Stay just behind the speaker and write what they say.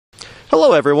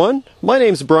Hello everyone, my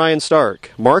name is Brian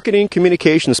Stark, Marketing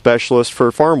Communication Specialist for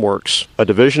Farmworks, a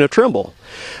division of Trimble.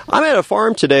 I'm at a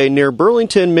farm today near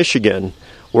Burlington, Michigan,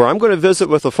 where I'm going to visit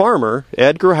with a farmer,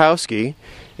 Ed Groholski,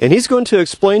 and he's going to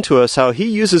explain to us how he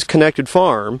uses Connected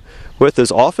Farm with his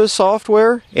office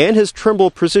software and his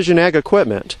Trimble Precision Ag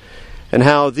equipment, and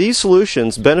how these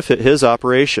solutions benefit his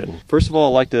operation. First of all,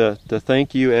 I'd like to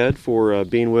thank you, Ed, for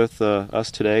being with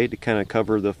us today to kind of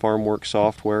cover the Farmworks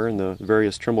software and the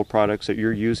various Trimble products that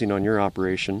you're using on your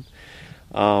operation.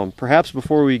 Perhaps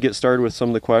before we get started with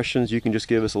some of the questions, you can just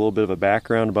give us a little bit of a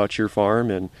background about your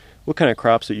farm and what kind of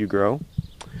crops that you grow.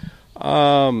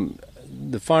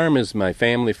 The farm is my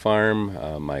family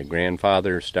farm. My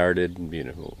grandfather started,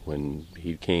 when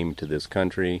he came to this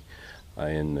country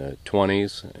in the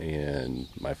 20s, and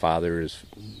my father has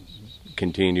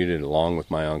continued it along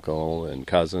with my uncle and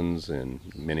cousins and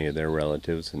many of their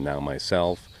relatives, and now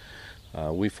myself.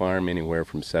 We farm anywhere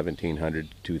from 1,700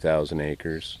 to 2,000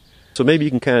 acres. So maybe you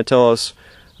can kind of tell us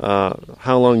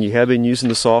how long you have been using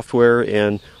the software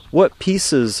and what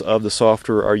pieces of the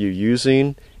software are you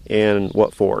using and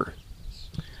what for?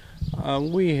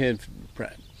 We had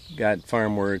got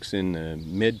Farmworks in the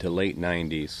mid to late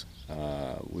 90s.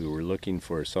 We were looking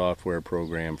for a software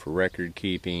program for record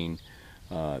keeping.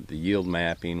 The yield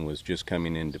mapping was just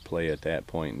coming into play at that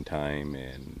point in time,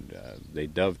 and they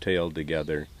dovetailed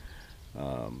together.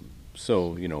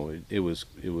 So it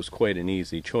was quite an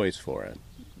easy choice for it.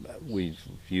 We've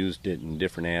used it in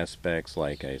different aspects,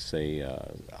 like I say,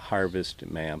 harvest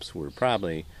maps were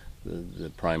probably the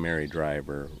primary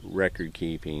driver. Record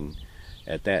keeping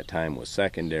at that time was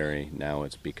secondary. Now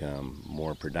it's become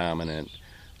more predominant.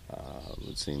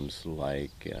 It seems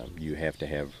like you have to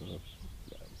have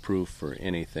proof for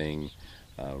anything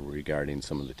regarding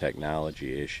some of the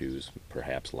technology issues,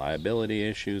 perhaps liability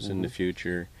issues in the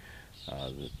future.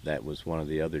 That was one of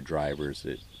the other drivers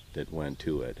that went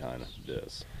to it on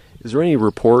this. Is there any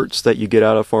reports that you get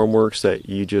out of Farmworks that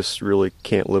you just really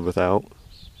can't live without?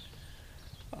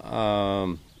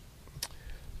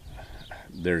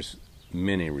 There's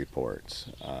many reports.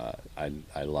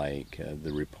 I like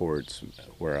the reports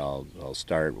where I'll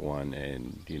start one,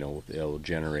 and it'll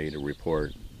generate a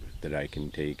report that I can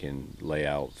take and lay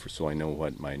out so I know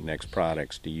what my next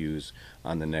products to use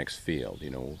on the next field.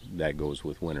 That goes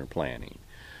with winter planning.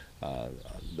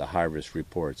 The harvest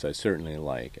reports, I certainly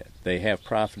like it. They have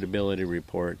profitability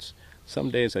reports.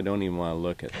 Some days I don't even want to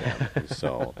look at them.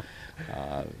 So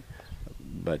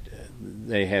but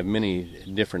they have many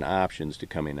different options to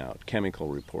coming out. Chemical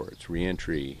reports,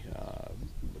 reentry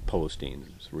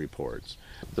postings, reports.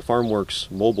 The Farmworks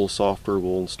mobile software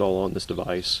will install on this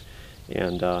device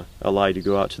and allow you to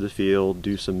go out to the field,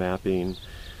 do some mapping,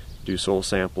 do soil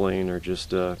sampling, or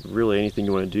just really anything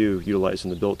you want to do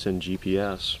utilizing the built-in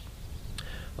GPS.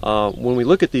 When we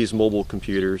look at these mobile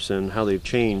computers and how they've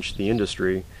changed the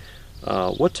industry,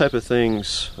 what type of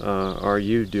things are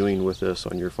you doing with this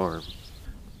on your farm?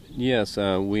 Yes,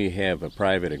 we have a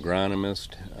private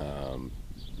agronomist.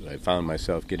 I found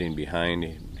myself getting behind,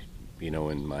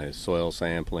 in my soil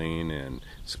sampling and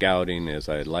scouting as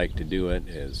I'd like to do it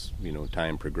as,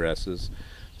 time progresses.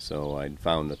 So I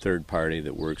found a third party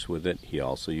that works with it. He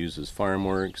also uses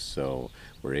Farmworks, so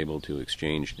we're able to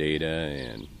exchange data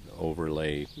and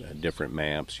overlay different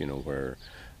maps, where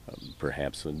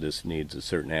perhaps this needs a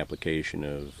certain application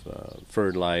of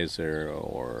fertilizer,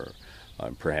 or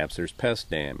perhaps there's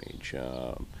pest damage,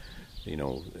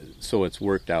 so it's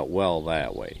worked out well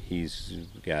that way. He's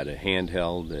got a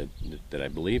handheld that I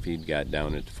believe he'd got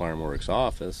down at the Farmworks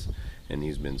office, and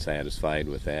he's been satisfied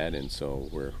with that, and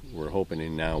so we're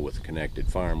hoping now with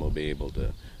Connected Farm we'll be able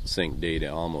to sync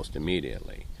data almost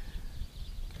immediately.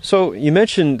 So you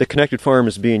mentioned the Connected Farm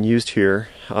is being used here.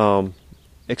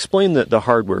 Explain the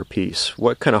hardware piece.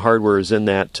 What kind of hardware is in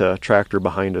that tractor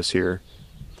behind us here?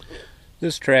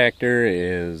 This tractor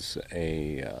is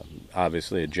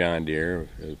obviously a John Deere,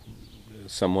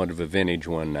 somewhat of a vintage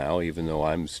one now, even though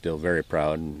I'm still very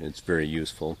proud and it's a very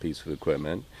useful piece of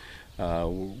equipment.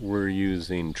 We're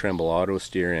using Trimble Auto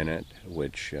Steer in it,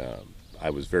 which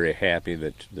I was very happy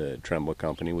that the Trimble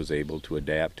company was able to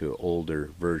adapt to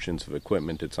older versions of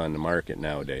equipment that's on the market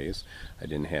nowadays. I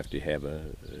didn't have to have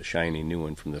a shiny new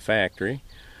one from the factory,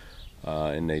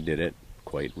 and they did it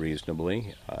quite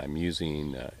reasonably. I'm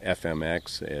using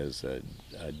FMX as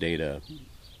a data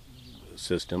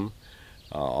system,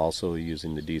 also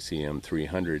using the DCM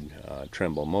 300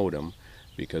 Trimble modem,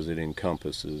 because it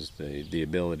encompasses the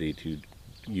ability to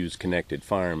use Connected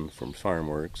Farm from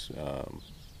Farmworks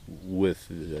with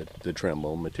the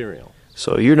Trimble material.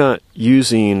 So you're not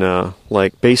using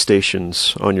like base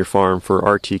stations on your farm for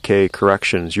RTK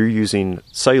corrections. You're using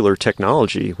cellular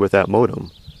technology with that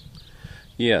modem.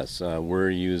 Yes, we're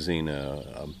using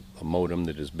a modem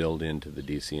that is built into the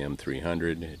DCM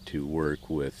 300 to work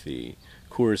with the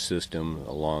course system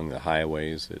along the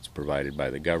highways. It's provided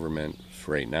by the government.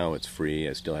 Right now it's free.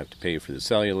 I still have to pay for the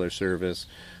cellular service,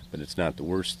 but it's not the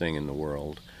worst thing in the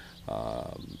world.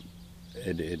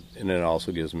 And it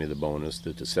also gives me the bonus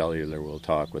that the cellular will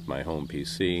talk with my home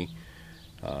PC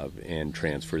and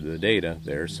transfer the data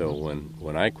there. So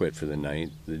when I quit for the night,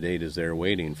 the data's there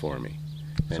waiting for me.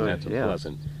 And so, that's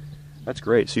pleasant. That's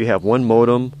great. So you have one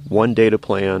modem, one data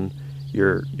plan.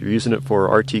 You're using it for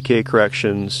RTK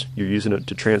corrections. You're using it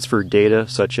to transfer data,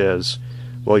 such as,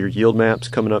 well, your yield maps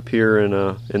coming up here in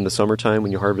the summertime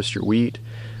when you harvest your wheat,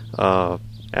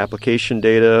 application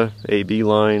data,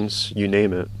 Beelines, you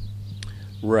name it.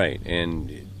 Right,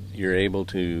 and you're able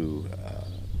to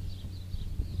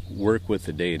work with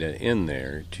the data in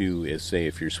there to, say,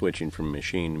 if you're switching from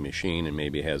machine to machine and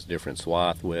maybe has different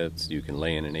swath widths, you can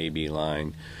lay in an AB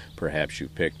line. Perhaps you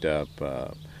picked up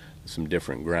some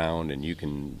different ground, and you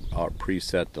can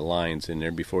preset the lines in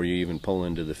there before you even pull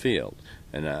into the field.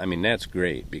 And I mean, that's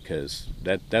great, because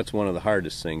that's one of the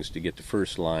hardest things, to get the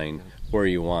first line where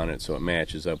you want it so it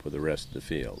matches up with the rest of the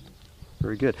field.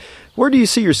 Very good. Where do you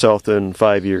see yourself in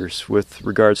 5 years with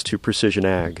regards to precision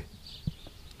ag?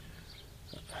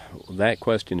 That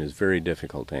question is very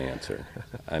difficult to answer.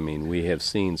 I mean, we have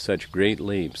seen such great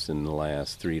leaps in the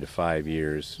last 3 to 5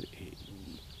 years.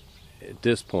 At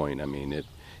this point, I mean,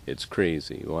 it's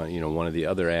crazy. One of the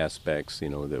other aspects,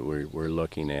 that we're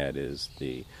looking at is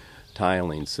the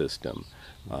tiling system,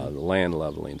 the land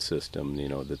leveling system,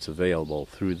 that's available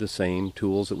through the same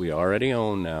tools that we already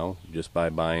own now, just by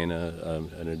buying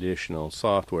an additional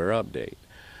software update.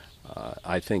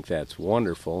 I think that's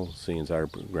wonderful, seeing as our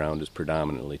ground is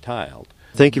predominantly tiled.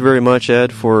 Thank you very much,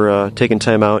 Ed, for taking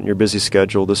time out in your busy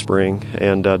schedule this spring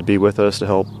and to be with us to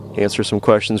help answer some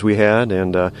questions we had,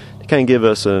 and to kind of give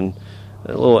us a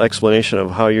little explanation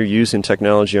of how you're using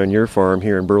technology on your farm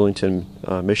here in Burlington,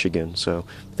 Michigan. So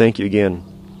thank you again.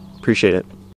 Appreciate it.